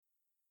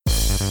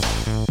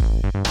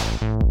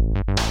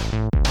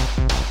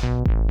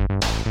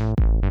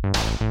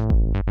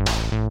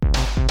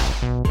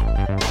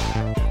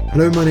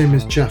Hello, my name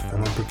is Jeff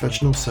and I'm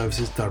Professional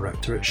Services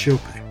Director at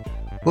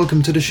ShieldPay.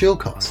 Welcome to the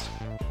Shieldcast.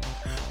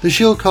 The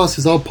Shieldcast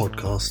is our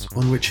podcast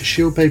on which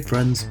ShieldPay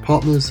friends,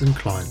 partners and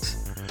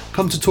clients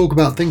come to talk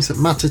about things that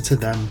matter to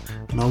them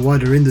and our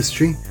wider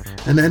industry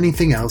and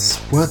anything else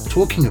worth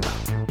talking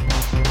about.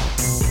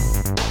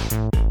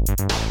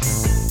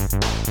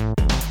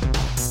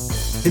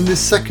 In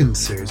this second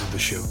series of the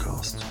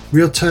Shieldcast,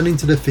 we are turning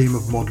to the theme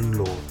of modern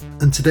law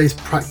and today's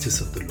practice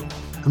of the law.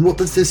 And what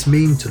does this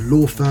mean to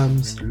law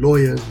firms,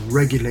 lawyers,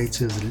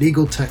 regulators,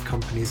 legal tech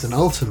companies, and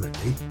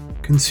ultimately,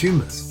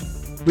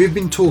 consumers? We have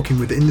been talking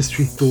with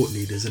industry thought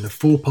leaders in a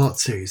 4-part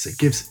series that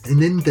gives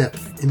an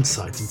in-depth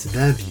insight into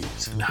their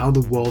views and how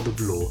the world of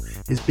law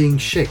is being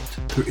shaped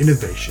through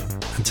innovation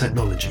and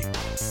technology.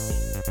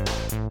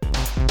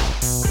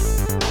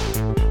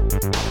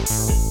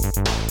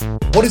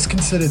 What is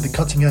considered the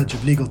cutting edge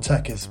of legal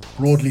tech is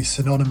broadly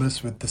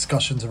synonymous with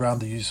discussions around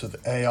the use of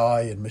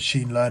AI and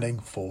machine learning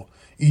for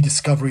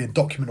e-discovery and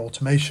document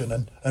automation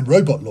and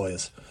robot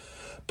lawyers.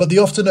 But the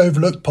often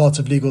overlooked part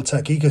of legal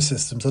tech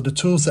ecosystems are the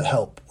tools that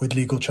help with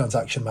legal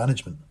transaction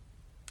management.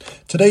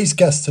 Today's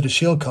guest to the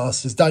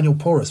Shieldcast is Daniel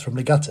Porus from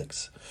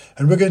Legatics,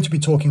 and we're going to be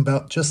talking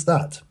about just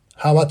that,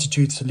 how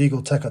attitudes to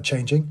legal tech are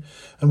changing,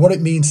 and what it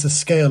means to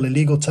scale a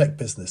legal tech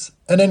business,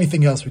 and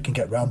anything else we can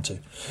get round to.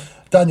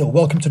 Daniel,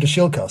 welcome to the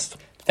Shieldcast.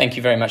 Thank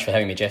you very much for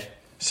having me, Jeff.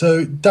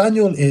 So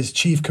Daniel is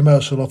Chief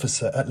Commercial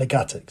Officer at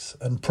Legatics,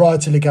 and prior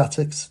to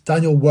Legatics,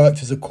 Daniel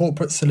worked as a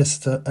corporate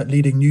solicitor at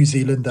leading New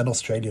Zealand and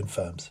Australian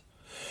firms.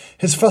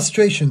 His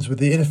frustrations with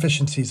the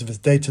inefficiencies of his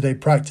day-to-day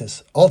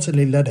practice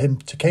ultimately led him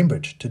to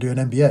Cambridge to do an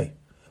MBA.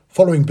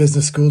 Following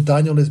business school,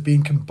 Daniel has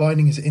been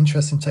combining his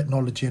interest in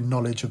technology and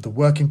knowledge of the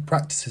working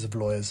practices of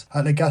lawyers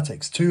at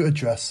Legatics to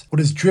address what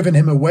has driven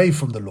him away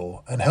from the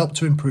law and help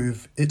to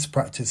improve its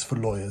practice for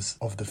lawyers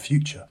of the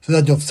future. So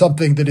Daniel,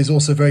 something that is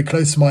also very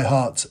close to my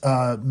heart,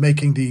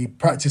 making the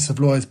practice of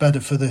lawyers better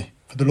for the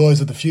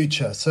lawyers of the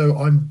future. So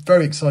I'm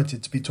very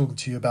excited to be talking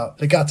to you about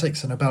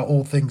Legatics and about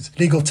all things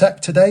legal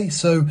tech today.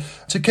 So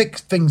to kick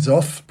things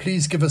off,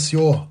 please give us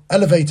your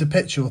elevator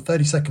pitch, your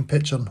 30-second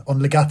pitch on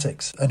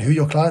Legatics and who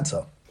your clients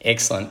are.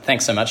 Excellent.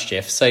 Thanks so much,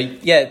 Jeff. So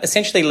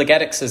essentially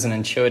Legatics is an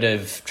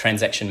intuitive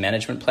transaction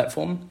management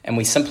platform, and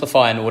we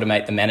simplify and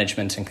automate the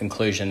management and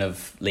conclusion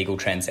of legal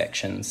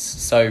transactions.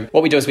 So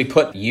what we do is we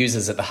put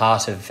users at the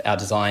heart of our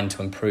design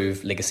to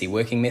improve legacy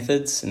working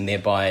methods and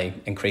thereby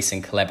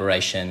increasing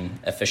collaboration,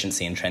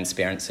 efficiency and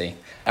transparency.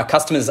 Our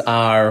customers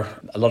are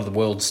a lot of the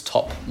world's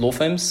top law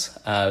firms.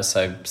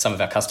 So some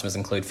of our customers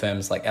include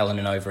firms like Allen &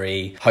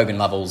 Overy, Hogan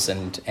Lovells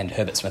and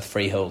Herbert Smith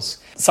Freehills.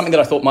 Something that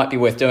I thought might be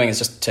worth doing is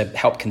just to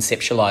help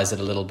conceptualize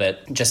it a little bit,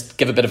 just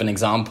give a bit of an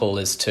example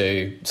as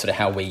to sort of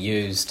how we're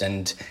used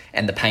and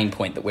the pain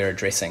point that we're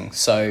addressing.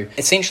 So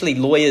essentially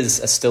lawyers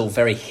are still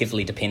very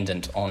heavily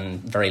dependent on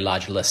very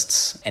large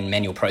lists and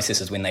manual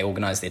processes when they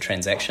organise their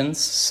transactions.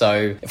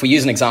 So if we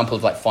use an example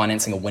of like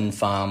financing a wind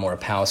farm or a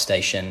power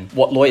station,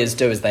 what lawyers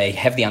do is they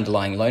have the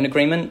underlying loan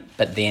agreement,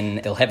 but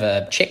then they'll have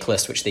a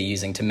checklist which they're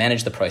using to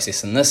manage the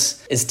process. And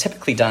this is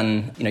typically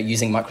done,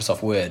 using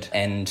Microsoft Word.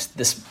 And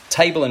this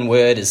table in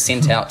Word is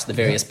sent out to the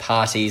various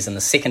parties, and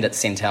the second it's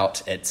sent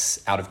out,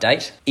 it's out of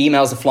date.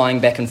 Emails are flying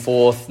back and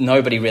forth.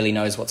 Nobody really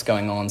knows what's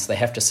going on, so they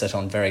have to sit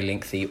on very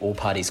lengthy all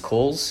parties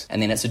calls. And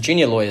then it's a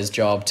junior lawyer's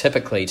job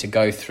typically to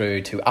go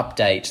through to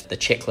update the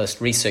checklist,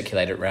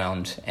 recirculate it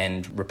around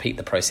and repeat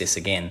the process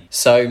again.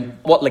 So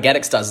what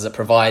Legatics does is it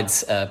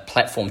provides a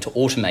platform to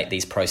automate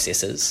these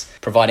processes,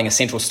 providing a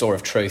central store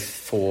of truth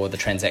for the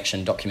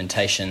transaction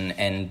documentation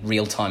and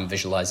real-time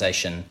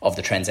visualization of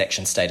the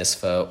transaction status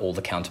for all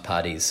the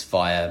counterparties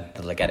via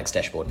the Legatics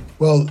dashboard.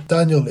 Well,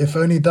 Daniel, if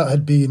only that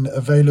had been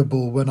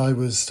available when I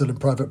was still in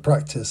private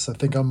practice, I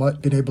think I might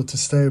have been able to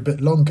stay a bit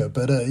longer.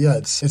 But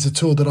it's a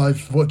tool that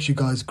I've watched you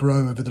guys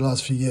grow over the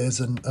last few years,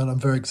 and I'm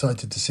very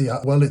excited to see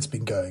how well it's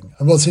been going.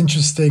 And what's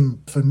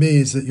interesting for me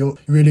is that you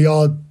really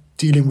are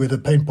dealing with a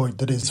pain point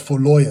that is for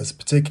lawyers,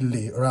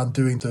 particularly around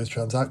doing those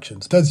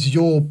transactions. Does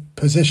your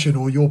position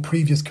or your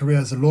previous career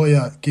as a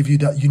lawyer give you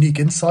that unique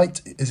insight?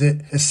 Is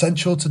it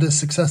essential to the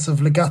success of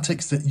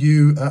Legatics that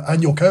you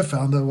and your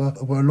co-founder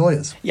were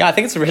lawyers? Yeah, I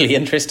think it's a really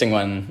interesting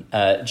one,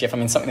 Jeff. I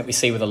mean, something that we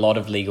see with a lot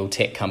of legal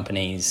tech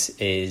companies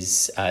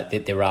is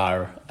that there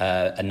are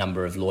a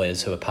number of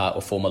lawyers who are part,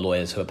 or former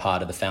lawyers who are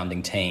part of the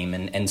founding team.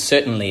 And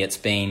certainly it's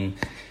been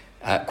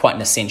quite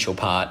an essential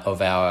part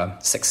of our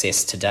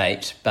success to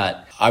date,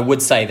 but I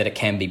would say that it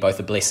can be both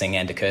a blessing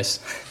and a curse.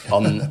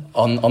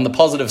 On the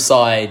positive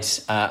side,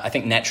 I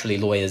think naturally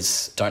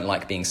lawyers don't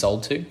like being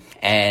sold to,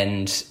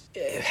 and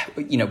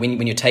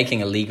when you're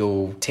taking a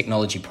legal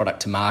technology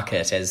product to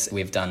market, as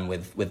we've done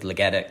with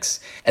Legatics,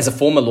 as a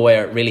former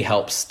lawyer, it really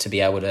helps to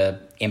be able to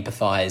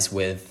empathise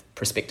with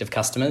prospective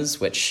customers,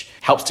 which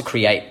helps to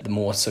create the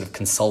more sort of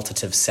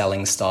consultative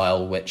selling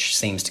style, which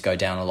seems to go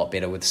down a lot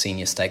better with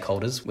senior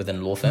stakeholders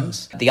within law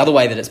firms. The other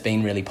way that it's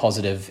been really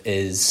positive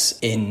is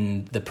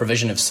in the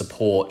provision of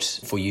support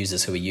for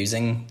users who are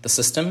using the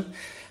system.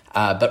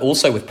 but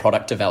also with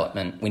product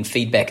development. When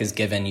feedback is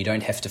given, you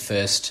don't have to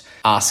first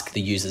ask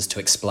the users to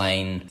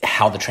explain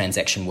how the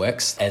transaction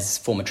works. As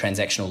former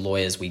transactional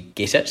lawyers, we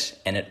get it,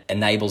 and it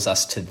enables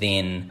us to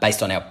then,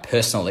 based on our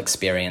personal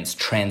experience,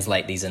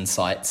 translate these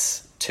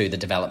insights to the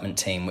development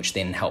team, which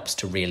then helps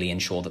to really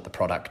ensure that the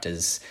product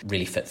is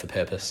really fit for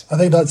purpose. I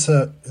think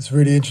it's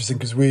really interesting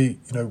because we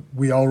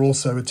are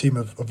also a team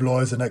of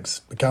lawyers and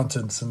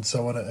ex-accountants and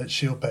so on at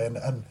ShieldPay,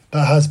 and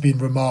that has been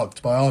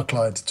remarked by our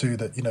clients too,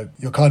 that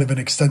you're kind of an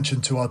extension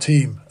to our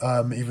team,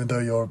 even though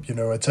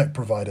you're a tech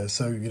provider.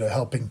 So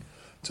helping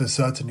to a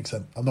certain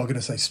extent, I'm not going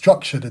to say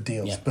structure the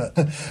deals, but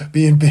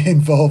be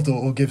involved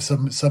or give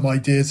some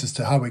ideas as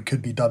to how it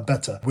could be done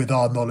better with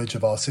our knowledge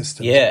of our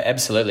system. Yeah,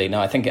 absolutely. No,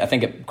 I think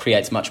it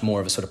creates much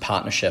more of a sort of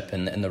partnership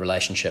in the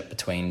relationship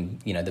between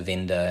the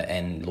vendor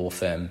and law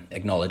firm,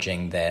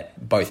 acknowledging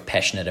that both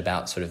passionate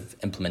about sort of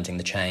implementing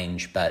the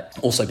change, but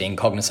also being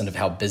cognizant of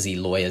how busy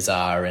lawyers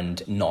are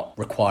and not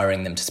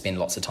requiring them to spend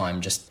lots of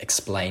time just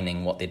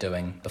explaining what they're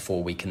doing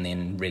before we can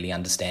then really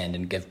understand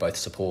and give both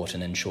support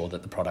and ensure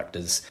that the product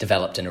is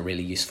developed in a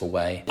really useful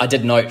way. I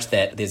did note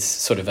that there's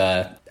sort of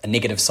a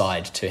negative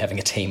side to having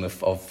a team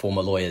of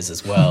former lawyers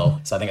as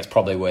well. So I think it's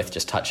probably worth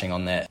just touching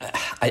on that.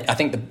 I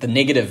think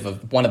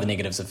one of the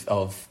negatives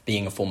of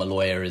being a former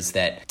lawyer is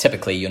that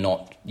typically you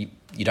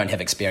don't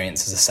have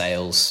experience as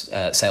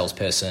a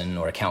salesperson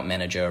or account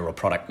manager or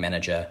product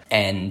manager.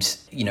 And,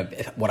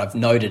 what I've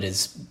noted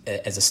is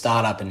as a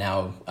startup and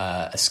now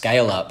a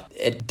scale up,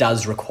 it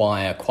does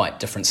require quite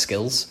different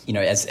skills.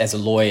 As a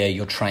lawyer,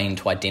 you're trained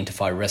to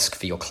identify risk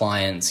for your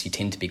clients. You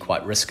tend to be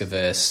quite risk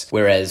averse.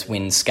 Whereas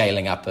when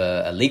scaling up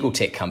a legal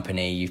tech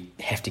company, you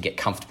have to get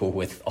comfortable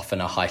with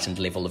often a heightened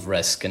level of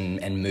risk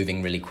and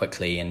moving really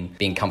quickly and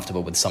being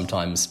comfortable with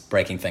sometimes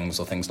breaking things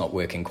or things not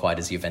working quite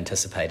as you've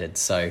anticipated.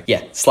 So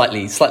yeah,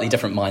 slightly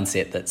different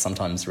mindset that's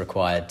sometimes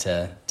required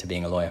to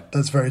being a lawyer.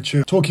 That's very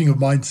true. Talking of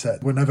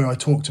mindset, whenever I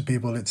talk to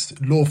people, it's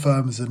law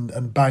firms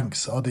and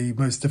banks are the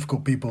most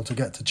difficult people to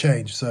get to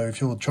change. So if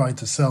you're trying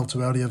to sell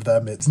to any of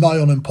them, it's nigh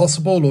on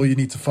impossible, or you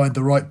need to find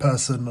the right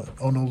person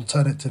on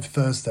Alternative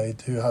Thursday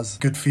who has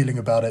good feeling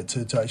about it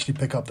to actually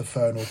pick up the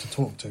phone or to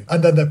talk to.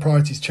 And then their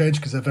priorities change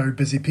because they're very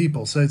busy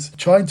people. So it's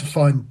trying to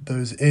find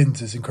those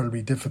ins is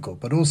incredibly difficult,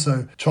 but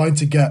also trying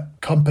to get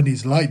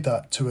companies like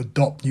that to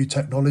adopt new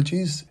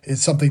technologies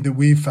is something that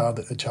we've found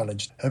a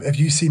challenge. Have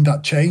you seen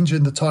that change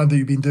in the time that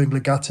you've been doing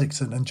Legatics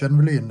and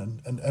generally,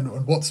 and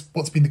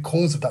what's been the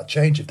cause of that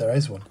change, if there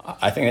is one?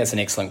 I think that's an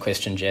excellent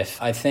question,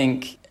 Jeff. I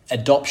think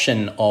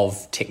adoption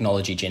of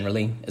technology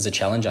generally is a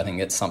challenge. I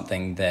think it's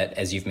something that,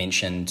 as you've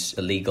mentioned,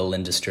 the legal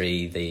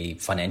industry, the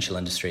financial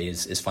industry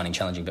is finding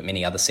challenging, but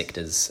many other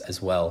sectors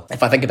as well.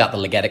 If I think about the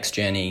Legatics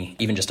journey,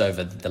 even just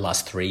over the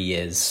last 3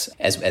 years,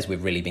 as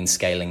we've really been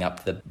scaling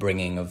up the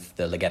bringing of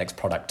the Legatics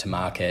product to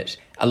market,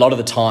 a lot of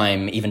the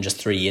time, even just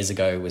 3 years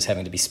ago, was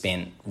having to be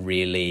spent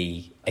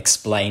really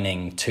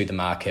explaining to the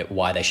market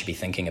why they should be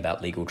thinking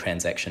about legal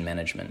transaction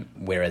management.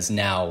 Whereas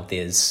now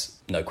there's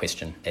no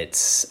question.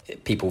 It's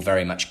people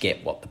very much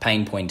get what the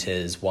pain point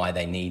is, why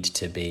they need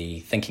to be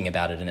thinking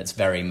about it, and it's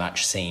very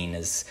much seen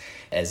as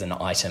an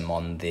item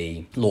on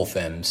the law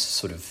firm's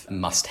sort of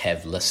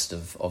must-have list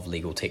of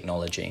legal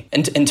technology.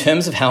 And in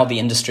terms of how the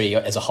industry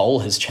as a whole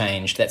has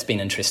changed, that's been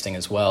interesting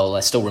as well. I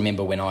still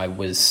remember when I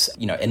was,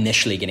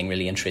 initially getting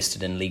really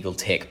interested in legal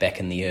tech back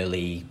in the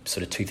early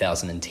sort of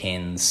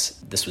 2010s.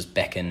 This was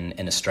back in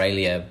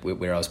Australia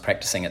where I was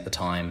practicing at the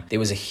time. There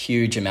was a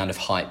huge amount of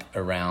hype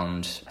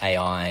around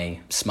AI,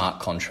 smart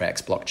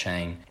contracts,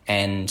 blockchain.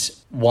 And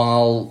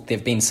while there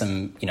have been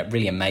some,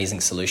 really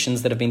amazing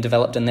solutions that have been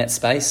developed in that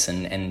space,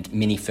 and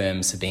many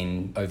firms have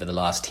been, over the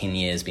last 10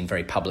 years, been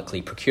very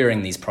publicly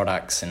procuring these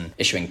products and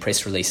issuing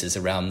press releases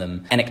around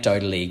them.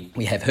 Anecdotally,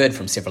 we have heard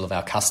from several of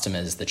our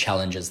customers the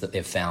challenges that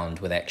they've found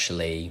with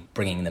actually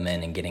bringing them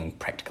in and getting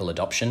practical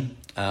adoption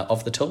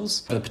of the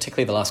tools.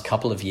 Particularly the last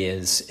couple of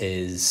years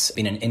has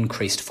been an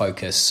increased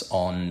focus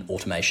on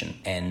automation,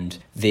 and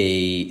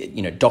the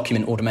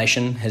document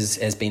automation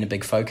has been a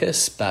big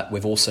focus, but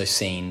we've also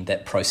seen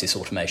that process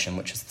automation,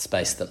 which is the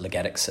space that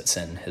Legatics sits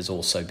in, has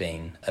also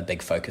been a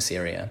big focus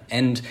area.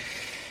 And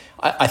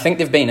I think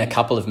there have been a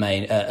couple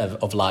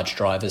of large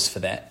drivers for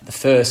that. The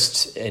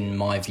first, in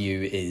my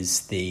view,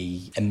 is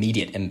the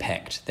immediate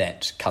impact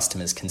that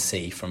customers can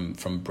see from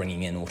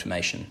bringing in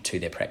automation to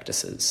their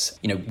practices.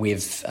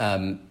 We've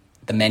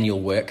the manual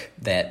work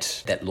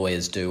that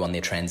lawyers do on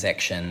their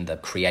transaction, the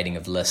creating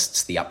of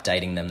lists, the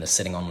updating them, the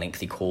sitting on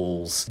lengthy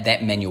calls,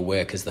 that manual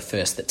work is the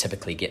first that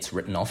typically gets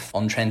written off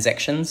on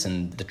transactions,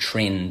 and the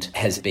trend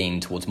has been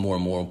towards more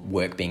and more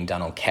work being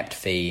done on capped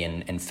fee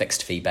and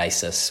fixed fee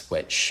basis,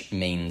 which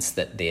means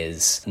that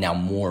there's now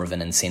more of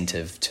an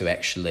incentive to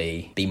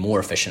actually be more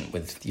efficient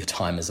with your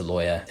time as a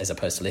lawyer as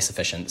opposed to less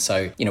efficient.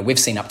 So, we've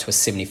seen up to a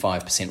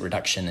 75%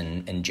 reduction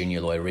in junior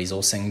lawyer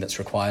resourcing that's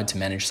required to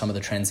manage some of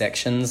the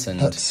transactions. And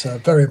that's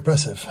very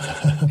impressive.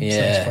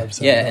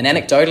 Yeah. And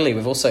anecdotally,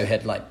 we've also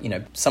had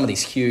some of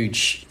these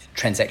huge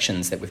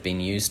transactions that we've been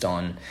used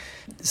on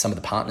some of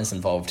the partners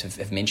involved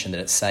have mentioned that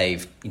it's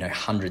saved,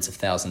 hundreds of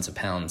thousands of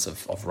pounds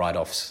of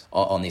write-offs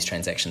on these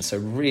transactions. So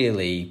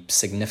really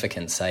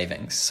significant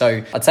savings.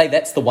 So I'd say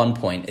that's the one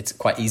point. It's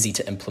quite easy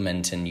to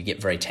implement and you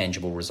get very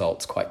tangible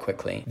results quite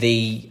quickly.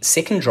 The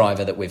second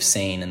driver that we've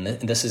seen, and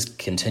this has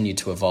continued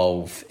to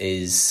evolve,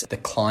 is the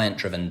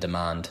client-driven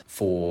demand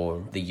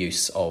for the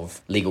use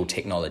of legal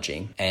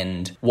technology.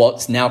 And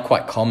what's now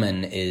quite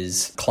common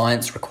is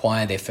clients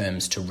require their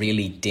firms to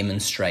really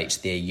demonstrate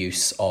their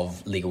use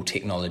of legal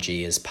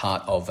technology as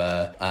part of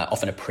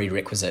often a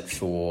prerequisite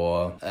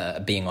for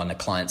being on a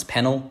client's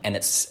panel. And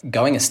it's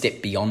going a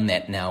step beyond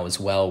that now as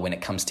well when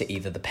it comes to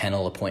either the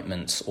panel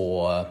appointments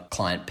or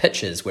client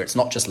pitches, where it's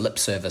not just lip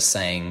service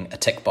saying a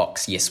tick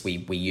box, yes, we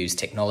use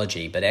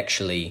technology, but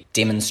actually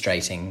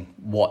demonstrating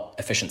what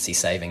efficiency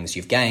savings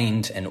you've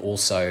gained and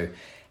also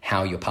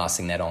how you're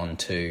passing that on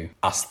to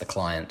us, the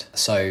client.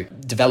 So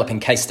developing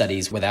case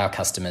studies with our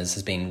customers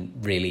has been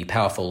really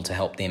powerful to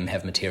help them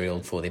have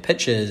material for their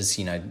pitches.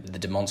 The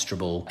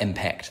demonstrable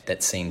impact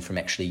that's seen from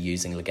actually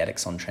using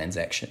Legatics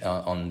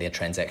on their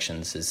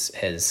transactions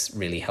has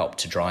really helped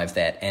to drive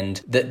that.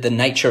 And the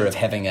nature of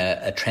having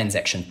a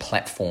transaction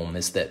platform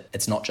is that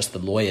it's not just the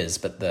lawyers,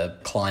 but the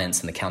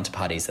clients and the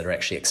counterparties that are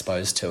actually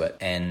exposed to it.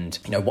 And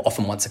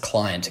often once a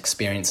client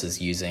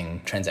experiences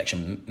using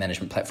transaction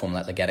management platform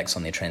like Legatics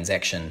on their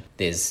transaction,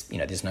 there's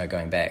no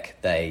going back.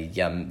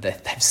 They've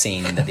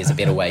seen that there's a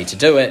better way to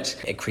do it.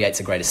 It creates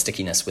a greater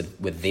stickiness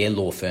with their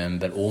law firm,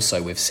 but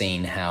also we've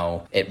seen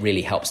how it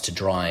really helps to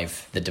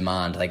drive the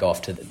demand. They go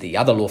off to the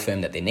other law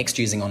firm that they're next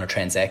using on a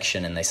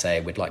transaction and they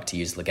say, we'd like to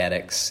use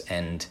Legatics.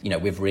 And,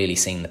 we've really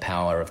seen the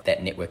power of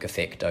that network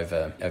effect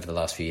over the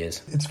last few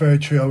years. It's very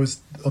true. I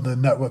was on the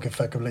network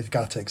effect of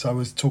Legatics. I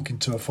was talking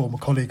to a former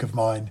colleague of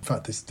mine. In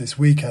fact, this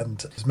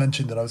weekend, it was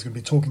mentioned that I was going to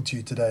be talking to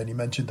you today, and he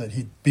mentioned that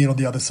he'd been on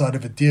the other side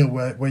of a deal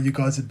where you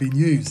guys had been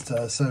used.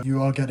 So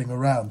you are getting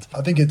around.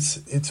 I think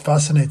it's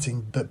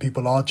fascinating that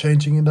people are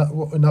changing in that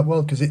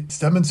world, because it's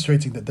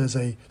demonstrating that there's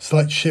a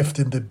slight shift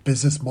in the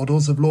business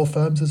models of law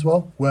firms as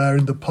well, where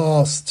in the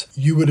past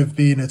you would have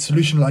been, a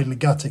solution like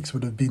Legatics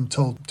would have been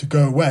told to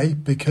go away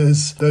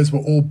because those were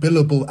all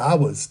billable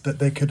hours that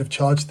they could have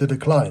charged the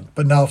client.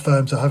 But now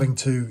firms are having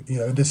to,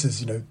 and this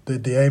is,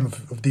 the aim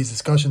of these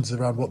discussions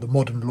around what the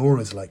modern law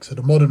is like. So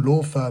the modern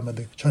law firm and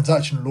the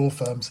transactional law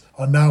firms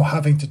are now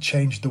having to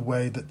change the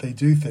way that they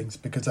do things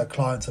because our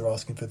clients are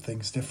asking for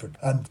things different.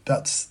 And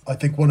that's, I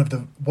think, one of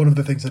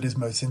the things that is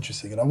most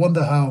interesting. And I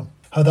wonder how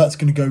that's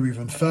going to go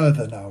even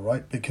further now,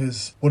 right?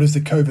 Because what is the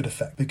COVID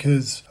effect?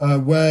 Because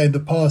where in the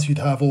past you'd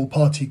have all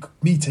party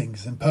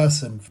meetings in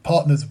person,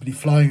 partners would be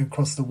flying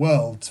across the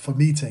world for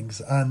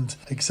meetings and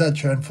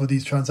etc. and for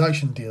these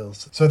transaction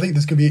deals. So I think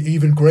there's going to be an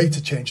even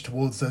greater change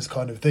towards those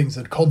kind of things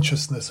and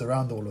consciousness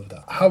around all of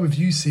that. How have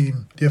you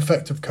seen the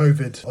effect of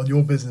COVID on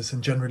your business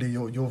and generally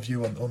your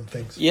view on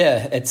things?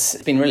 Yeah,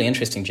 it's been really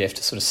interesting, Jeff,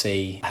 to sort of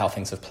see how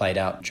things have played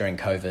out during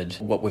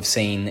COVID. What we've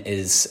seen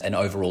is an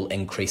overall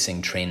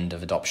increasing trend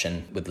of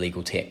adoption with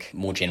legal tech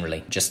more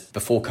generally. Just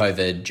before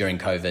COVID, during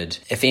COVID,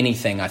 if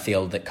anything, I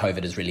feel that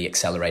COVID has really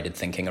accelerated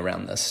thinking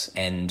around this,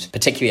 and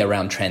particularly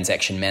around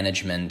transaction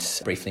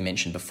management. Briefly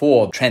mentioned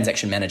before,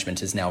 transaction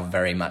management is now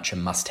very much a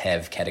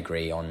must-have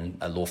category on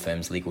a law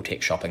firm's legal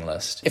tech shopping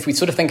list. If we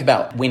sort of think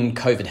about when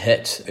COVID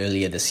hit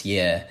earlier this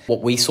year,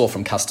 what we saw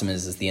from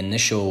customers is the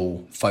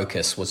initial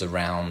focus was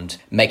around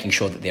making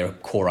sure that their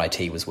core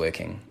IT was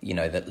working,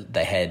 that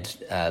they had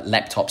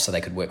laptops so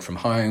they could work from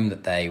home,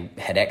 that they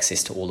had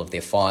access to all of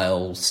their files.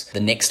 The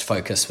next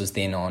focus was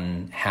then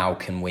on how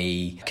can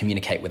we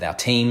communicate with our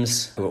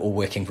teams who are all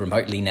working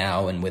remotely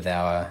now and with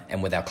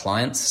our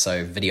clients.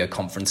 So video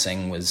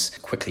conferencing was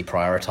quickly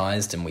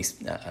prioritized, and we,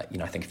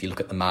 I think if you look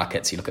at the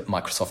markets, you look at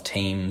Microsoft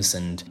Teams,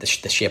 and the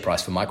share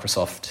price for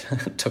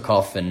Microsoft took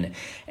off, and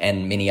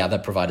many other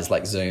providers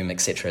like Zoom,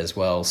 etc. as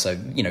well. So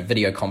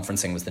video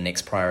conferencing was the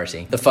next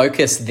priority. The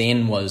focus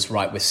then was,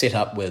 right, we're set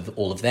up with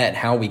all of that.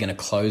 How are we going to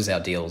close our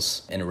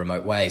deals in a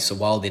remote way? So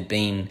while there'd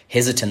been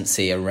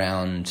hesitancy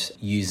around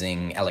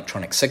using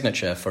electronic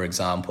signature, for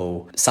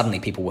example, suddenly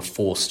people were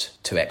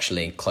forced to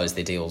actually close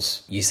their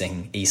deals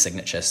using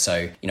e-signature.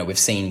 So, we've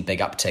seen big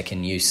uptick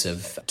in use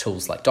of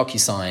tools like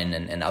DocuSign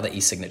and other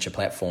e-signature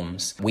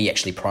platforms. We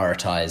actually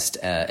prioritized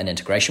an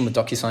integration with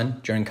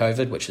DocuSign during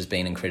COVID, which has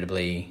been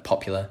incredibly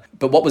popular.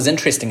 But what was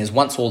interesting is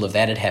once all of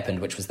that had happened,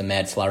 which was the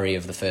mad flurry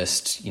of the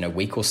first,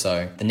 week or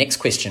so, the next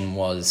question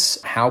was,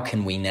 how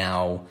can we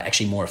now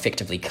actually more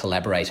effectively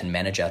collaborate and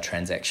manage our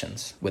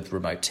transactions with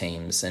remote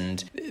teams?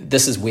 And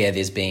this is where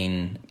there's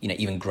been,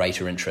 even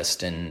greater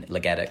interest in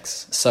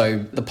Legatics.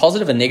 So the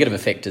positive and negative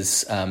effect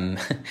is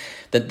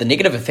the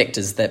negative effect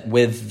is that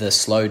with the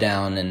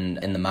slowdown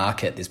in the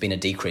market, there's been a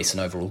decrease in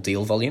overall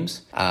deal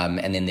volumes.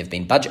 And then there've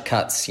been budget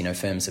cuts.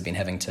 Firms have been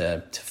having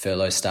to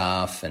furlough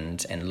staff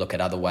and look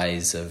at other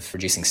ways of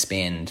reducing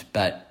spend.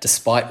 But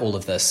despite all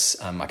of this,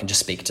 I can just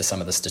speak to some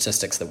of the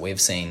statistics that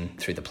we've seen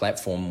through the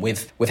platform.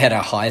 We've had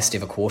our highest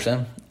ever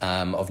quarter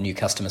of new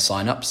customer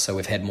sign-ups. So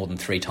we've had more than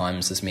 3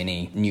 times as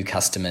many new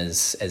customers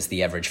as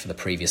the average for the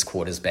previous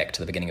quarters back to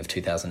the beginning of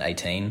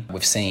 2018.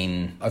 We've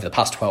seen over the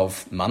past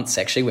 12 months,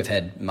 actually, we've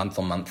had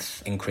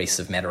month-on-month increase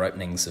of matter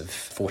openings of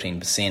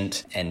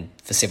 14%. And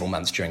for several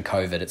months during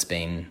COVID, it's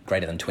been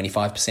greater than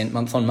 25%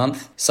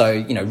 month-on-month.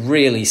 So,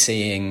 really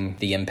seeing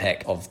the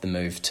impact of the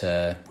move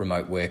to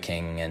remote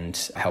working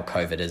and how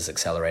COVID is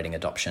accelerating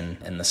adoption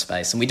in the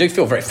space. And we do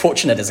feel very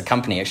fortunate as a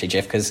company, actually,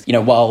 Jeff, because,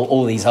 while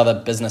all these other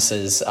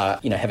businesses are,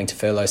 having to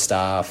furlough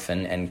staff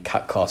and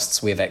cut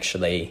costs, we've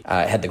actually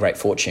had the great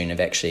fortune of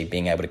actually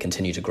being able to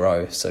continue to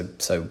grow. So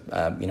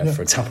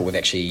for example, we've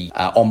actually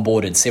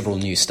onboarded several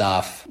new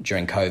staff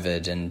during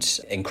COVID and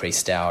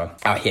increased our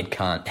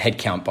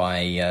headcount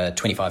by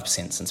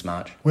 25% since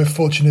March. We're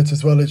fortunate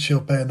as well at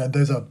ShieldPay, and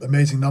those are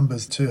amazing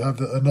numbers to have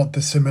a not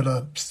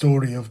dissimilar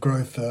story of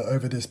growth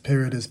over this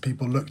period as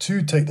people look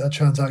to take their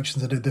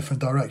transactions in a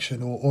different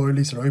direction or at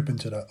least are open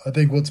to that. I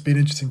think what's been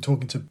interesting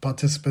talking to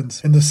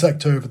participants in the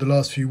sector over the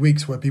last few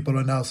weeks, where people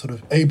are now sort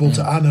of able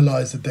to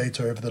analyse the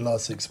data over the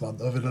last 6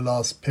 months, over the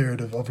last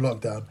period of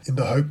lockdown, in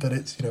the hope that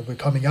it's, we're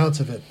coming out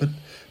of it. But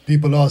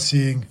people are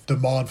seeing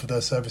demand for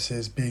their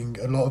services being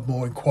a lot of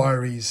more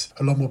inquiries,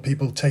 a lot more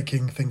people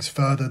taking things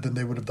further than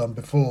they would have done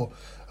before.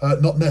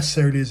 Not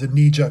necessarily as a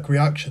knee-jerk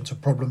reaction to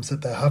problems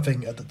that they're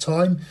having at the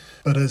time,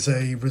 but as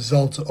a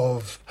result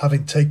of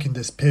having taken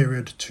this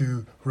period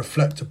to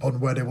reflect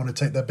upon where they want to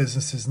take their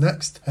businesses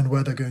next and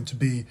where they're going to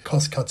be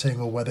cost-cutting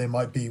or where they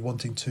might be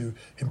wanting to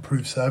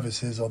improve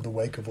services on the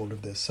wake of all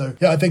of this. So,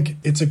 I think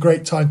it's a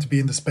great time to be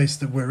in the space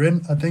that we're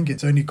in. I think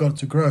it's only got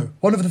to grow.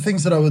 One of the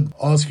things that I would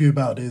ask you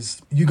about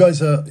is you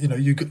guys are,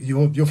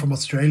 you're from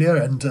Australia,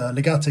 and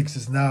Legatix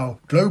is now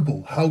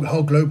global.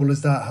 How global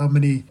is that? How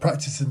many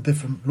practices in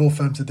different law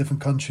firms in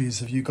different countries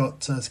have you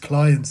got as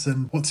clients,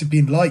 and what's it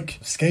been like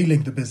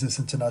scaling the business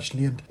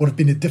internationally, and what have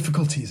been the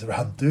difficulties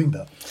around doing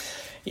that?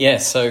 Yeah,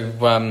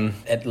 so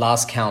at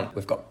last count,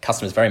 we've got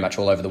customers very much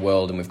all over the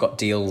world, and we've got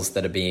deals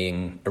that are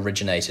being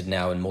originated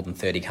now in more than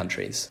 30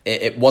 countries.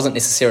 It wasn't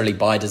necessarily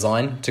by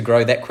design to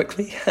grow that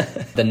quickly.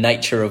 The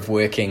nature of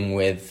working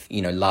with,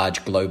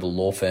 large global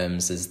law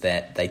firms is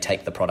that they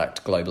take the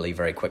product globally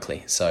very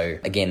quickly. So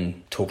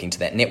again, talking to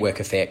that network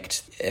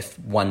effect, if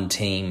one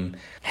team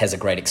has a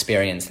great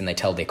experience, then they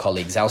tell their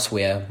colleagues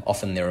elsewhere.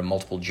 Often there are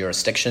multiple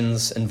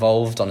jurisdictions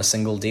involved on a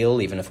single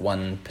deal, even if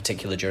one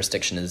particular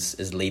jurisdiction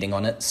is leading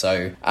on it.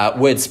 So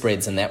word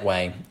spreads in that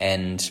way.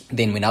 And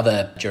then when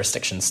other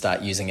jurisdictions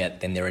start using it,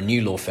 then there are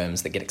new law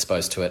firms that get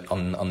exposed to it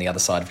on the other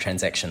side of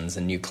transactions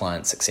and new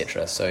clients,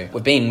 etc. So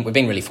we've been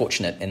really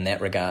fortunate in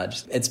that regard.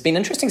 It's been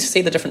interesting to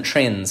see the different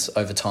trends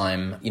over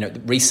time.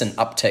 The recent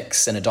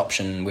upticks in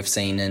adoption we've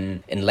seen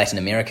in Latin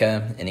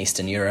America, in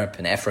Eastern Europe,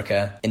 in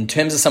Africa. In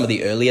terms of some of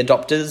the early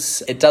adopters,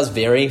 it does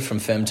vary from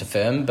firm to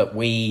firm, but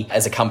we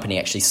as a company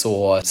actually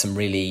saw some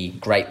really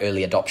great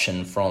early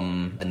adoption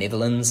from the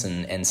Netherlands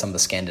and some of the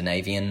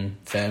Scandinavian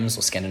firms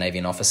or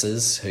Scandinavian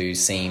offices who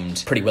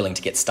seemed pretty willing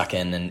to get stuck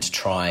in and to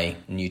try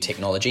new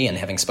technology. And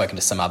having spoken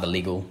to some other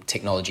legal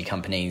technology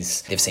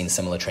companies, they've seen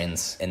similar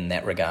trends in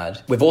that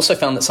regard. We've also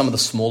found that some of the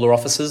smaller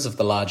offices of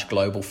the large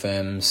global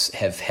firms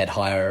have had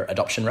higher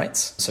adoption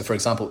rates. So for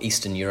example,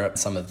 Eastern Europe,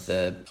 some of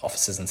the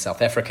offices in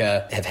South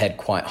Africa have had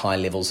quite high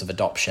levels of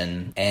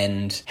adoption.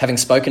 And having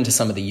spoken to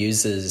some of the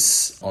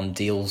users on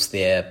deals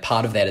there,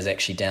 part of that is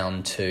actually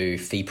down to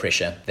fee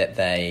pressure that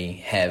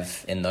they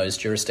have in those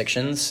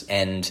jurisdictions.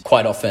 And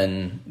quite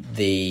often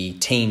the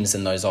teams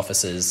in those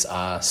offices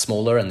are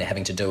smaller and they're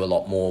having to do a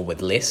lot more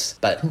with less.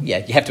 But you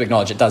have to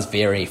acknowledge it does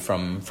vary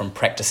from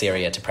practice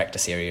area to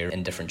practice area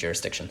in different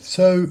jurisdictions.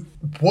 So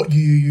what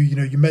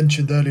you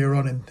mentioned earlier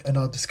on in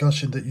our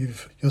discussion that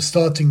you're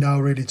starting now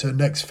really to a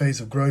next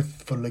phase of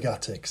growth for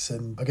Legatix.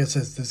 And I guess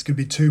there's going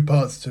to be two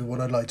parts to what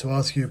I'd like to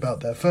ask you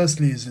about there.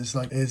 Firstly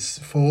is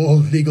for all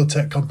legal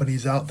tech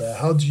companies out there,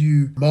 how do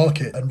you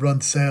market and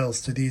run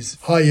sales to these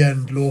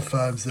high-end law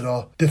firms that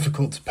are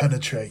difficult to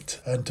penetrate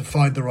and to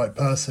find the right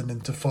person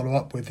and to follow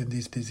up with in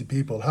these busy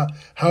people? How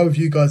have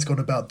you guys gone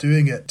about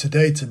doing it to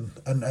date, and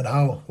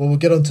how, well, we'll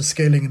get on to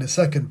scaling in a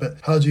second, but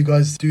how do you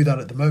guys do that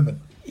at the moment?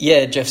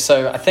 Yeah, Jeff,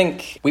 so I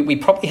think we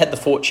probably had the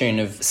fortune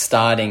of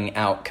starting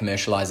out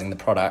commercializing the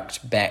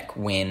product back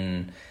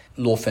when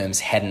law firms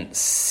hadn't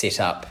set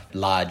up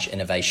large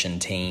innovation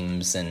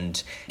teams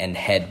and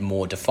had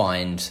more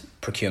defined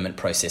procurement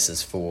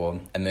processes for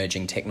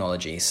emerging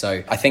technology.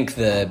 So I think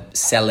the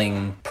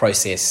selling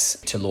process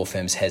to law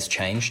firms has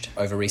changed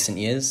over recent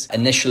years.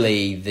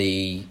 Initially,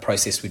 the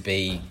process would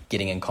be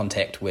getting in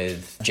contact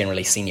with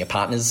generally senior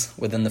partners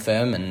within the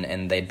firm,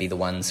 and they'd be the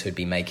ones who'd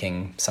be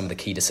making some of the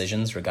key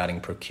decisions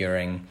regarding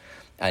procuring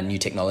new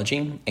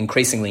technology.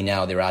 Increasingly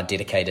now there are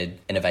dedicated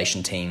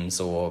innovation teams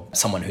or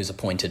someone who's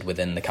appointed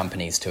within the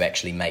companies to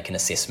actually make an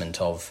assessment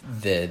of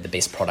the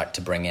best product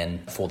to bring in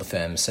for the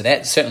firm. So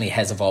that certainly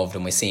has evolved,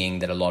 and we're seeing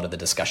that a lot of the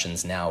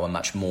discussions now are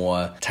much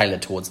more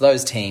tailored towards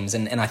those teams.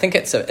 And I think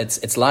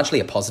it's largely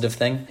a positive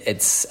thing.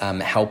 It's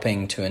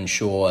helping to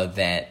ensure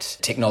that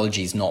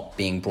technology is not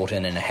being brought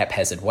in a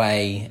haphazard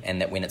way, and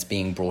that when it's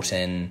being brought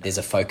in, there's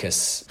a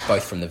focus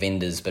both from the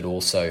vendors but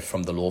also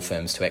from the law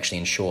firms to actually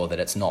ensure that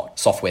it's not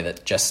software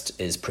that just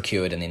is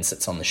procured and then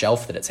sits on the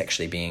shelf, that it's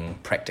actually being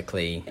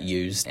practically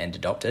used and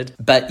adopted.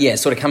 But yeah,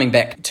 sort of coming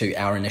back to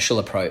our initial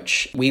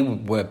approach, we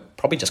were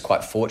probably just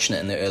quite fortunate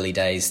in the early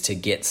days to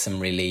get some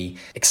really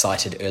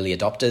excited early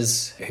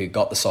adopters who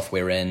got the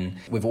software in.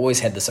 We've always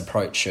had this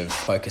approach of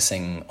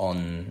focusing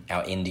on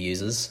our end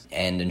users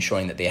and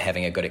ensuring that they're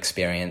having a good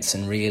experience,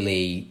 and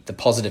really the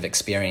positive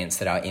experience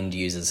that our end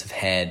users have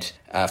had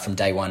from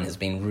day one has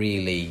been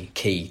really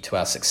key to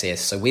our success.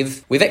 So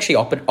we've actually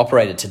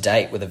operated to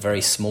date with a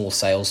very small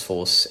sales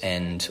force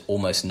and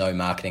almost no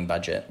marketing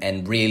budget.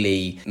 And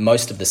really,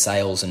 most of the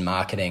sales and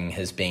marketing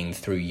has been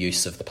through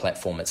use of the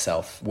platform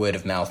itself. Word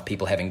of mouth,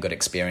 people having good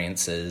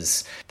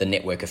experiences, the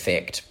network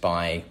effect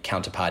by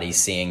counterparties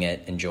seeing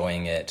it,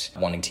 enjoying it,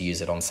 wanting to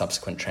use it on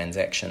subsequent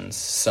transactions.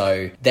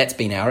 So that's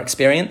been our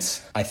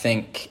experience. I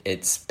think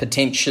it's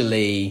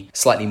potentially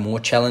slightly more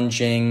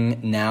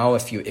challenging now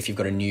if you've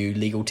got a new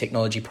legal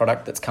technology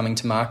product that's coming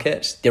to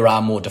market. There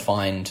are more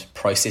defined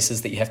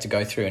processes that you have to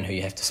go through and who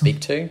you have to speak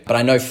to. But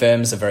I know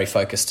firms are very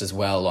focused as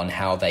well on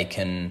how they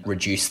can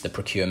reduce the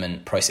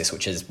procurement process,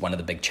 which is one of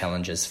the big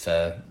challenges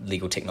for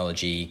legal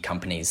technology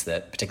companies,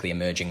 that particularly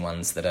emerging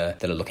ones that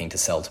are looking to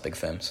sell to big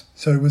firms.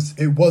 So it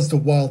was the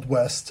Wild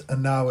West,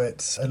 and now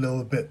it's a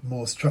little bit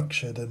more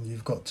structured, and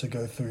you've got to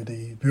go through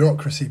the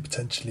bureaucracy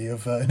potentially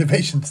of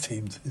innovations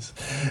teams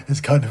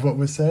is kind of what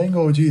we're saying?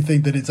 Or do you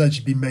think that it's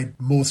actually been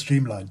made more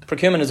streamlined?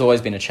 Procurement has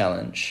always been a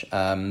challenge.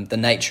 The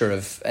nature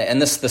of,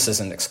 and this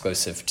isn't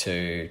exclusive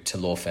to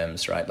law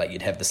firms, right? Like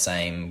you'd have the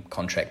same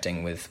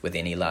contracting with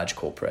any large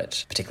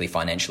corporate, particularly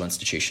financial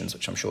institutions,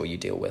 which I'm sure you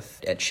deal with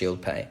at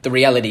ShieldPay. The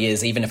reality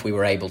is, even if we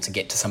were able to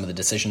get to some of the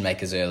decision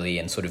makers early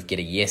and sort of get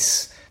a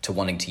yes to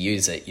wanting to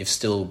use it, you've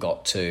still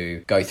got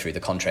to go through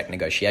the contract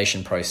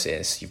negotiation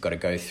process. You've got to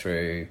go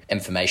through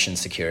information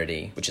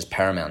security, which is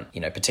paramount.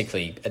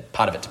 Particularly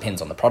part of it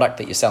depends on the product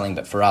that you're selling,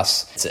 but for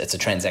us, it's a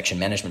transaction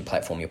management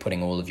platform. You're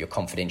putting all of your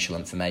confidential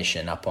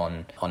information up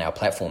on our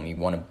platform. You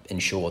want to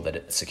ensure that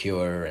it's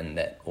secure and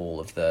that all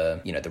of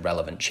the the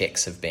relevant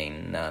checks have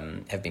been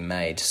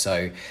made.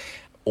 So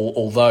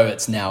although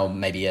it's now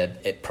maybe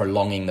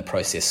prolonging the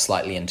process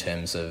slightly in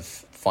terms of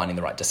finding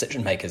the right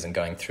decision makers and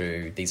going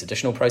through these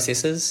additional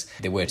processes,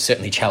 there were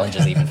certainly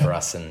challenges even for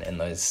us in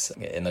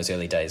those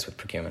early days with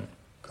procurement.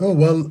 Cool.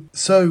 Well,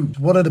 so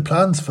what are the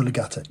plans for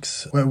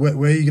Legatics? Where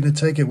are you going to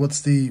take it?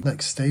 What's the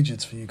next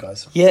stages for you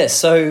guys? Yeah,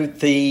 so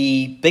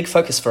the big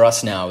focus for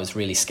us now is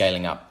really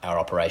scaling up our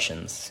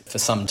operations. For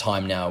some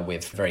time now,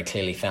 we've very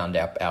clearly found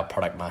our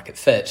product market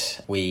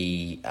fit.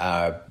 We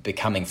are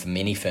becoming, for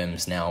many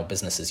firms now,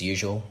 business as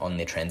usual on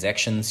their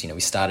transactions. We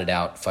started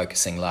out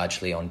focusing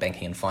largely on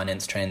banking and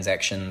finance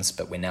transactions,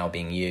 but we're now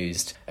being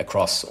used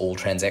across all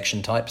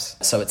transaction types.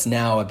 So it's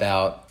now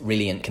about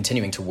really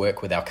continuing to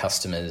work with our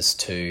customers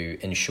to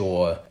ensure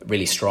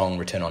really strong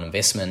return on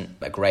investment,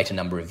 a greater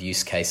number of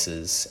use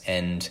cases,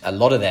 and a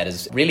lot of that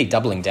is really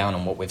doubling down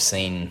on what we've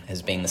seen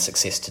has been the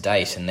success to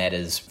date, and that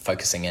is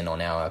focusing in on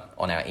our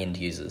end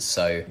users.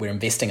 So we're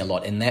investing a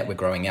lot in that. We're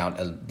growing out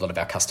a lot of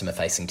our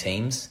customer-facing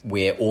teams.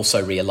 We're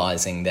also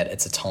realizing that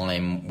it's a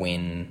time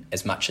when,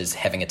 as much as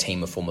having a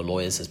team of former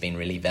lawyers has been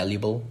really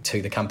valuable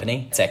to the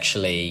company, it's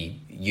actually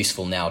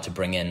useful now to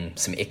bring in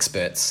some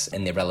experts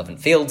in their relevant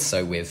fields.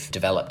 So we've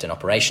developed an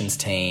operations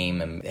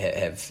team and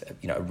have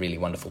a really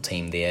wonderful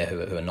team there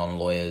who are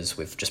non-lawyers.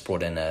 We've just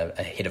brought in a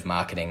head of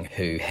marketing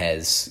who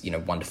has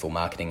wonderful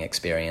marketing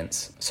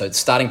experience. So it's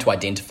starting to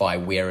identify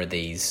where are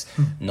these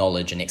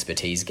knowledge and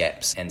expertise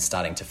gaps and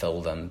starting to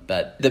fill them.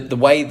 But the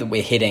way that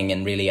we're heading,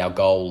 and really our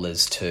goal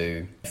is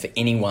to, for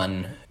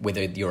anyone,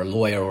 whether you're a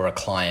lawyer or a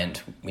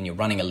client, when you're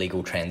running a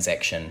legal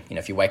transaction,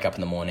 if you wake up in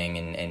the morning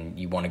and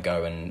you want to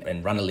go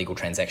and run a legal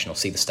transaction or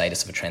see the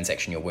status of a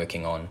transaction you're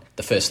working on,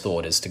 the first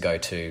thought is to go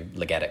to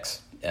Legatics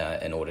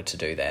in order to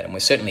do that. And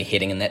we're certainly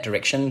heading in that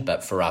direction,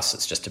 but for us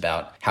it's just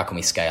about how can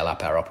we scale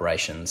up our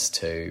operations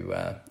to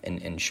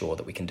ensure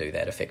that we can do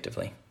that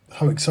effectively.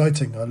 How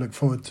exciting. I look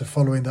forward to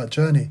following that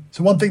journey.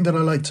 So one thing that I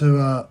like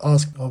to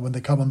ask when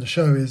they come on the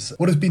show is,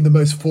 what has been the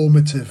most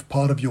formative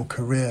part of your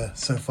career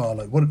so far?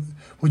 Like what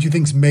do you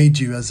think's made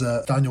you as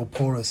a Daniel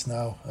Porus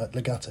now at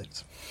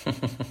Legatics?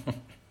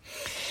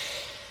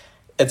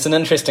 It's an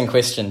interesting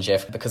question,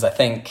 Jeff, because I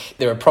think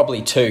there are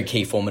probably two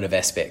key formative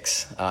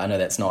aspects. I know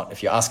that's not,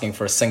 if you're asking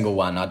for a single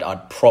one,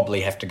 I'd probably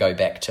have to go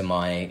back to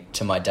my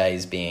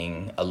days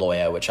being a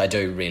lawyer, which I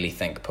do really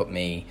think put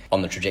me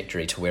on the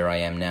trajectory to where I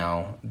am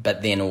now.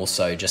 But then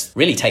also just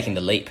really taking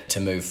the leap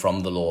to move from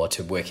the law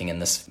to working in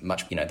this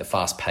much, the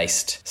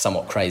fast-paced,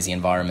 somewhat crazy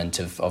environment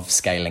of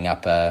scaling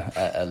up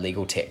a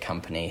legal tech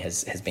company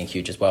has been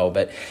huge as well.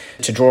 But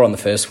to draw on the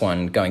first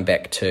one, going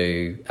back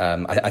to,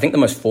 I think the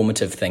most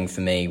formative thing for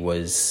me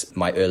was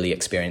my early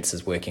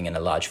experiences working in a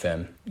large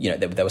firm.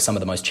 They were some of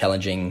the most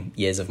challenging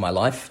years of my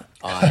life.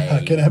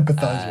 I can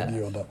empathise with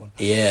you on that one.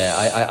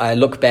 Yeah, I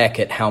look back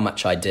at how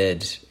much I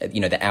did,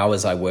 the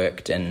hours I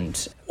worked,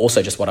 and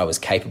also just what I was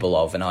capable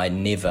of, and I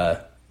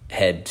never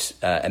had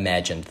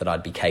imagined that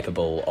I'd be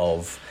capable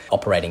of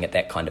operating at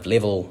that kind of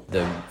level.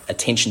 The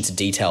attention to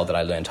detail that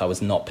I learned, I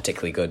was not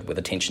particularly good with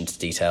attention to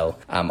detail.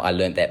 I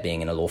learned that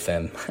being in a law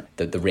firm,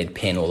 the red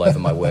pen all over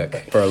my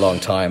work for a long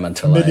time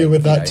until familiar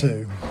with that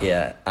too.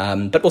 Yeah,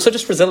 but also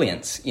just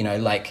resilience,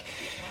 like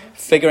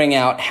figuring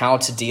out how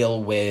to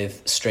deal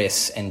with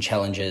stress and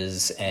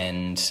challenges,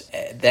 and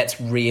that's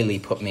really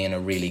put me in a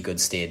really good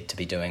stead to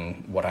be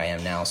doing what I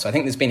am now. So I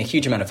think there's been a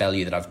huge amount of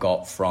value that I've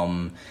got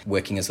from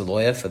working as a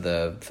lawyer for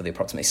the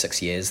approximately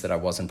 6 years that I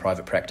was in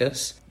private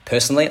practice.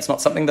 Personally, it's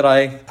not something that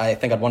I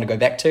think I'd want to go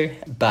back to,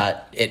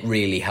 but it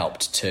really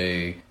helped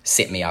to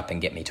set me up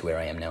and get me to where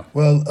I am now.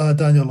 Well,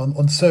 Daniel,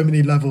 on so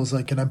many levels,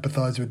 I can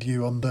empathise with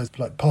you on those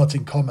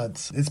parting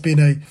comments. It's been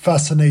a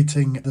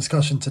fascinating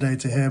discussion today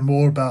to hear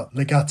more about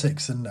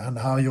Legatics and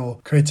how you're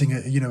creating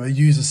a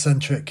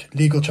user-centric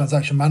legal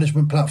transaction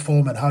management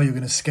platform and how you're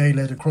going to scale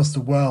it across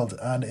the world.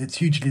 And it's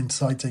hugely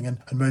inciting and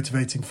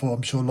motivating for,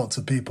 I'm sure, lots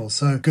of people.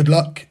 So good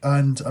luck,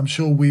 and I'm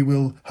sure we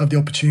will have the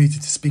opportunity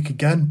to speak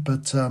again.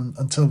 But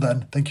until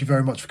then, thank you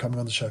very much for coming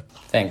on the show.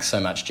 Thanks so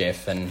much,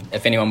 Jeff. And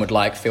if anyone would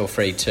like, feel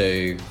free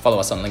to follow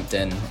us on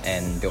LinkedIn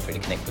and feel free to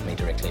connect with me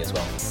directly as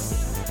well.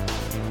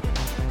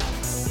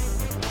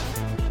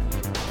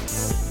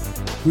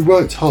 We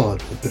worked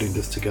hard at putting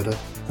this together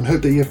and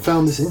hope that you have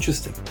found this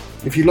interesting.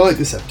 If you like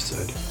this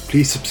episode,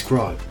 please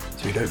subscribe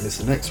so you don't miss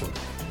the next one.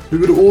 We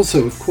would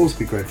also, of course,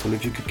 be grateful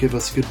if you could give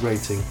us a good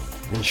rating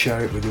and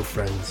share it with your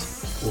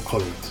friends or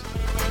colleagues.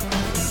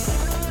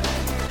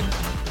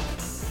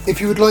 If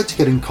you would like to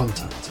get in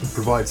contact and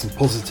provide some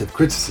positive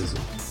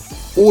criticism,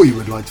 or you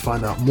would like to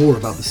find out more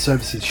about the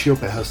services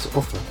Shieldpay has to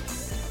offer,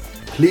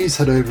 please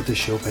head over to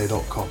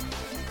shieldpay.com,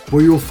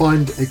 where you will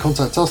find a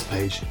Contact Us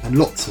page and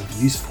lots of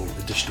useful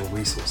additional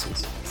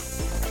resources.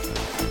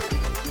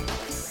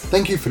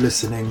 Thank you for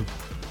listening,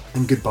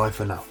 and goodbye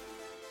for now.